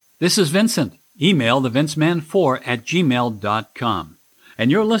This is Vincent. Email thevinceman4@gmail.com. And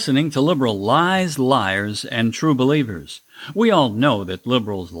you're listening to Liberal Lies, Liars, and True Believers. We all know that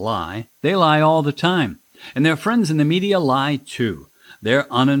liberals lie. They lie all the time. And their friends in the media lie too.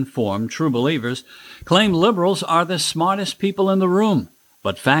 Their uninformed true believers claim liberals are the smartest people in the room.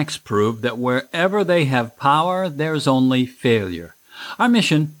 But facts prove that wherever they have power, there's only failure. Our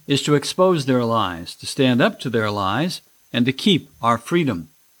mission is to expose their lies, to stand up to their lies, and to keep our freedom.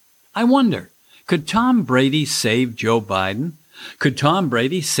 I wonder, could Tom Brady save Joe Biden? Could Tom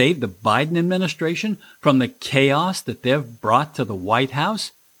Brady save the Biden administration from the chaos that they've brought to the White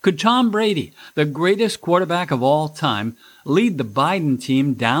House? Could Tom Brady, the greatest quarterback of all time, lead the Biden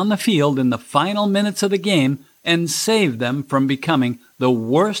team down the field in the final minutes of the game and save them from becoming the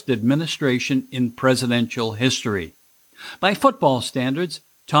worst administration in presidential history? By football standards,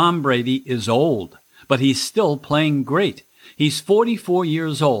 Tom Brady is old, but he's still playing great. He's 44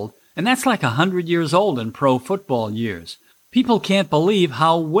 years old, and that's like 100 years old in pro football years. People can't believe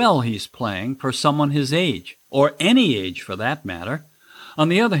how well he's playing for someone his age, or any age for that matter. On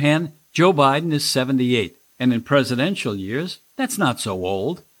the other hand, Joe Biden is 78, and in presidential years, that's not so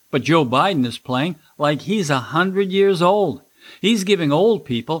old. But Joe Biden is playing like he's 100 years old. He's giving old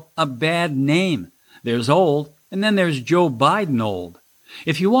people a bad name. There's old, and then there's Joe Biden old.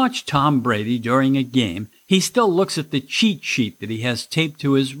 If you watch Tom Brady during a game, he still looks at the cheat sheet that he has taped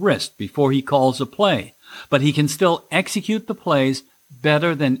to his wrist before he calls a play. But he can still execute the plays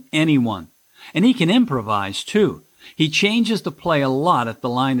better than anyone. And he can improvise, too. He changes the play a lot at the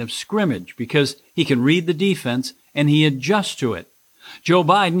line of scrimmage because he can read the defense and he adjusts to it. Joe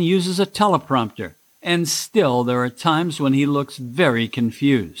Biden uses a teleprompter, and still there are times when he looks very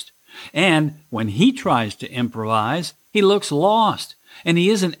confused. And when he tries to improvise, he looks lost, and he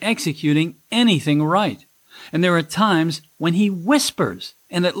isn't executing anything right. And there are times when he whispers,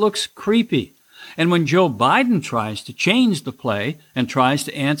 and it looks creepy. And when Joe Biden tries to change the play and tries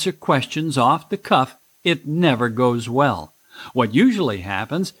to answer questions off the cuff, it never goes well. What usually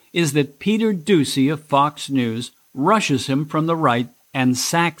happens is that Peter Doocy of Fox News rushes him from the right and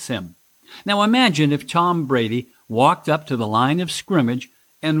sacks him. Now imagine if Tom Brady walked up to the line of scrimmage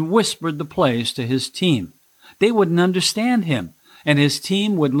and whispered the plays to his team. They wouldn't understand him, and his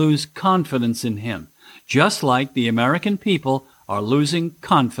team would lose confidence in him, just like the American people are losing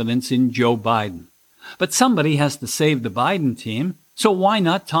confidence in Joe Biden. But somebody has to save the Biden team, so why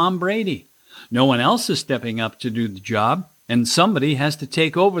not Tom Brady? No one else is stepping up to do the job, and somebody has to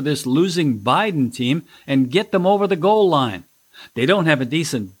take over this losing Biden team and get them over the goal line. They don't have a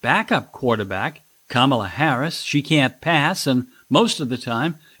decent backup quarterback. Kamala Harris, she can't pass, and most of the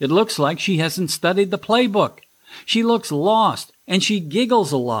time it looks like she hasn't studied the playbook. She looks lost, and she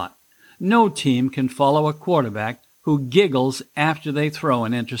giggles a lot. No team can follow a quarterback who giggles after they throw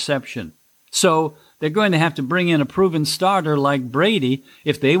an interception. So they're going to have to bring in a proven starter like Brady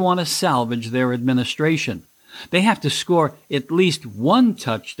if they want to salvage their administration. They have to score at least one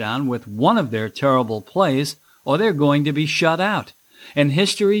touchdown with one of their terrible plays, or they're going to be shut out. And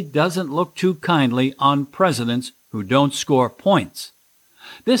history doesn't look too kindly on presidents who don't score points.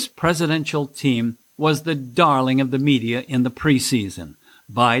 This presidential team was the darling of the media in the preseason.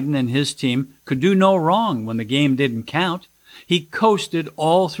 Biden and his team could do no wrong when the game didn't count. He coasted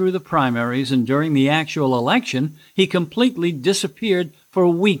all through the primaries, and during the actual election, he completely disappeared for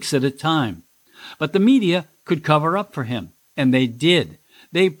weeks at a time. But the media could cover up for him, and they did.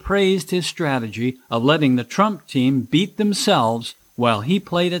 They praised his strategy of letting the Trump team beat themselves while he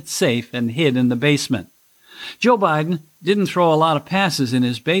played it safe and hid in the basement. Joe Biden didn't throw a lot of passes in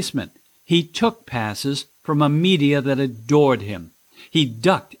his basement. He took passes from a media that adored him. He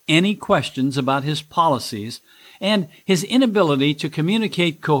ducked any questions about his policies, and his inability to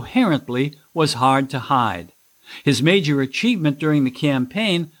communicate coherently was hard to hide. His major achievement during the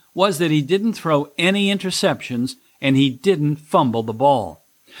campaign was that he didn't throw any interceptions and he didn't fumble the ball.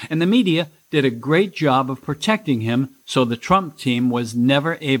 And the media did a great job of protecting him so the Trump team was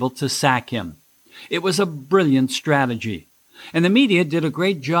never able to sack him. It was a brilliant strategy. And the media did a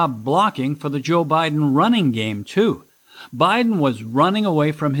great job blocking for the Joe Biden running game, too. Biden was running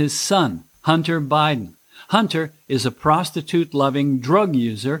away from his son, Hunter Biden. Hunter is a prostitute-loving drug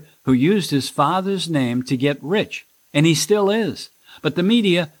user who used his father's name to get rich, and he still is. But the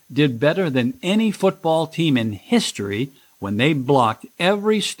media did better than any football team in history when they blocked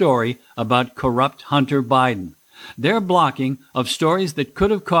every story about corrupt Hunter Biden. Their blocking of stories that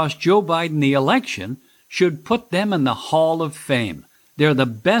could have cost Joe Biden the election should put them in the Hall of Fame. They're the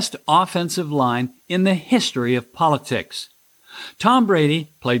best offensive line in the history of politics. Tom Brady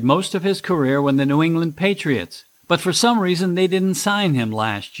played most of his career with the New England Patriots, but for some reason they didn't sign him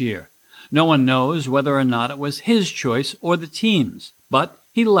last year. No one knows whether or not it was his choice or the team's, but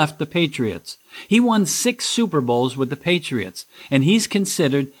he left the Patriots. He won 6 Super Bowls with the Patriots, and he's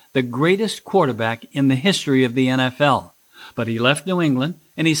considered the greatest quarterback in the history of the NFL. But he left New England,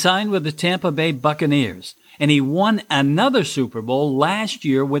 and he signed with the Tampa Bay Buccaneers, and he won another Super Bowl last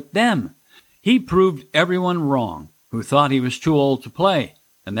year with them. He proved everyone wrong who thought he was too old to play,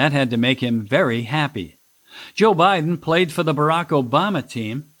 and that had to make him very happy. Joe Biden played for the Barack Obama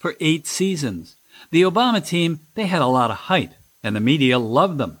team for 8 seasons. The Obama team, they had a lot of hype, and the media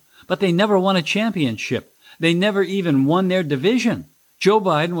loved them, but they never won a championship. They never even won their division. Joe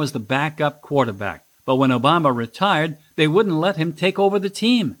Biden was the backup quarterback, but when Obama retired, they wouldn't let him take over the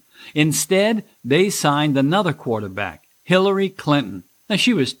team. Instead, they signed another quarterback, Hillary Clinton. Now,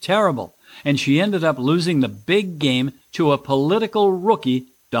 she was terrible, and she ended up losing the big game to a political rookie,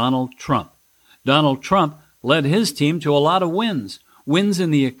 Donald Trump. Donald Trump led his team to a lot of wins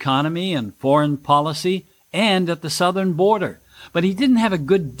in the economy and foreign policy and at the southern border. But he didn't have a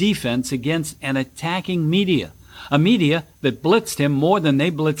good defense against an attacking media, a media that blitzed him more than they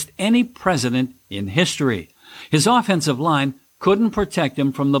blitzed any president in history. His offensive line couldn't protect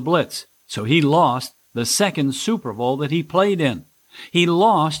him from the blitz, so he lost the second Super Bowl that he played in. He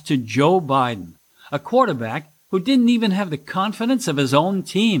lost to Joe Biden, a quarterback who didn't even have the confidence of his own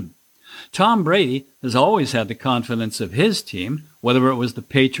team. Tom Brady has always had the confidence of his team, whether it was the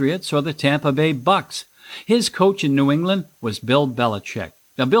Patriots or the Tampa Bay Bucks. His coach in New England was Bill Belichick.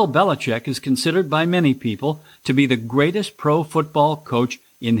 Now, Bill Belichick is considered by many people to be the greatest pro football coach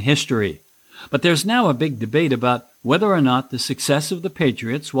in history. But there's now a big debate about whether or not the success of the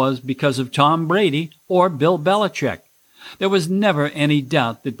Patriots was because of Tom Brady or Bill Belichick. There was never any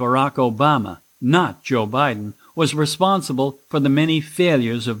doubt that Barack Obama, not Joe Biden, was responsible for the many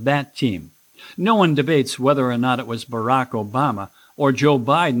failures of that team. No one debates whether or not it was Barack Obama or Joe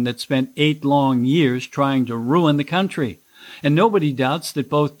Biden that spent 8 long years trying to ruin the country. And nobody doubts that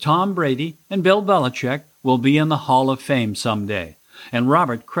both Tom Brady and Bill Belichick will be in the Hall of Fame someday. And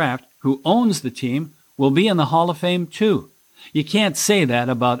Robert Kraft, who owns the team, will be in the Hall of Fame too. You can't say that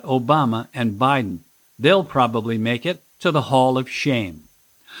about Obama and Biden. They'll probably make it to the Hall of Shame.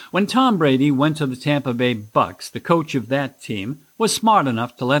 When Tom Brady went to the Tampa Bay Bucks, the coach of that team was smart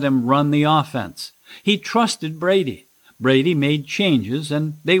enough to let him run the offense. He trusted Brady. Brady made changes,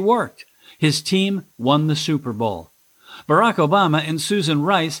 and they worked. His team won the Super Bowl. Barack Obama and Susan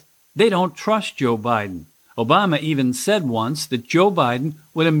Rice, they don't trust Joe Biden. Obama even said once that Joe Biden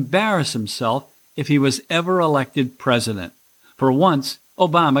would embarrass himself if he was ever elected president. For once,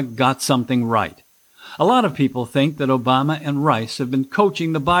 Obama got something right. A lot of people think that Obama and Rice have been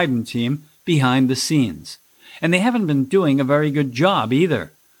coaching the Biden team behind the scenes. And they haven't been doing a very good job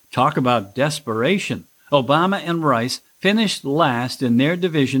either. Talk about desperation. Obama and Rice finished last in their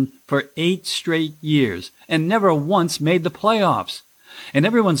division for 8 straight years and never once made the playoffs. And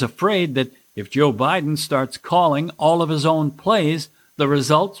everyone's afraid that if Joe Biden starts calling all of his own plays, the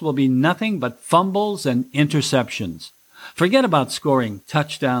results will be nothing but fumbles and interceptions. Forget about scoring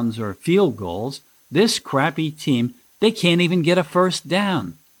touchdowns or field goals. This crappy team, they can't even get a first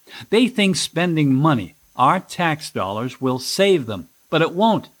down. They think spending money, our tax dollars, will save them, but it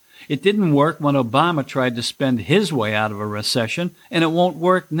won't. It didn't work when Obama tried to spend his way out of a recession, and it won't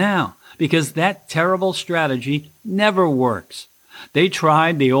work now, because that terrible strategy never works. They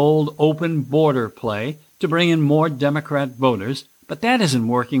tried the old open border play to bring in more Democrat voters, but that isn't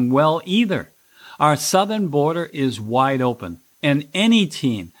working well either. Our southern border is wide open, and any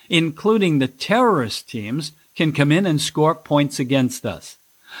team, including the terrorist teams, can come in and score points against us.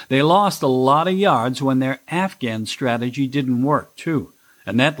 They lost a lot of yards when their Afghan strategy didn't work, too,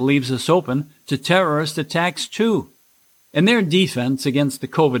 and that leaves us open to terrorist attacks, too. And their defense against the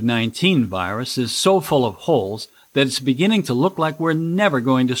COVID-19 virus is so full of holes that it's beginning to look like we're never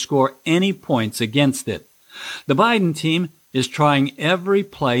going to score any points against it. The Biden team is trying every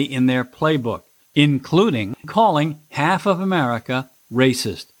play in their playbook, including calling half of America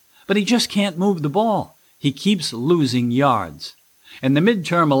racist. But he just can't move the ball. He keeps losing yards. And the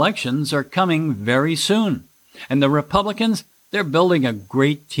midterm elections are coming very soon. And the Republicans, they're building a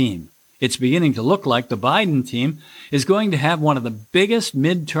great team. It's beginning to look like the Biden team is going to have one of the biggest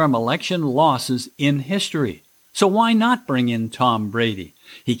midterm election losses in history. So why not bring in Tom Brady?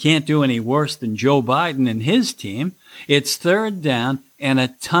 He can't do any worse than Joe Biden and his team. It's 3rd down and a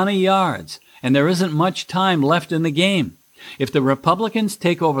ton of yards, and there isn't much time left in the game. If the Republicans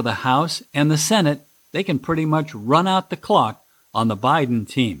take over the House and the Senate, they can pretty much run out the clock on the Biden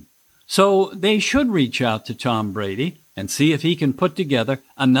team. So they should reach out to Tom Brady and see if he can put together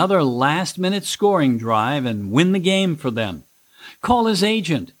another last-minute scoring drive and win the game for them. Call his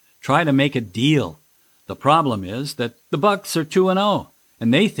agent. Try to make a deal. The problem is that the Bucs are 2-0,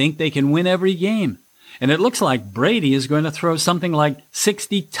 and they think they can win every game. And it looks like Brady is going to throw something like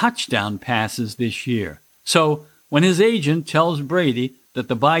 60 touchdown passes this year. So when his agent tells Brady that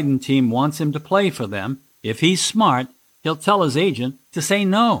the Biden team wants him to play for them, if he's smart, he'll tell his agent to say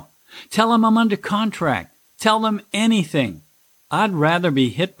no. Tell him I'm under contract. Tell them anything. I'd rather be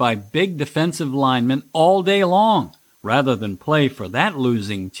hit by big defensive linemen all day long rather than play for that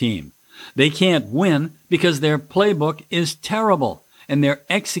losing team. They can't win because their playbook is terrible and their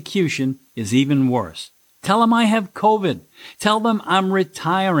execution is even worse. Tell them I have COVID. Tell them I'm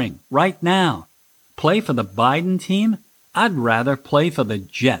retiring right now. Play for the Biden team? I'd rather play for the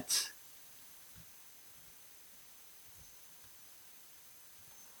Jets.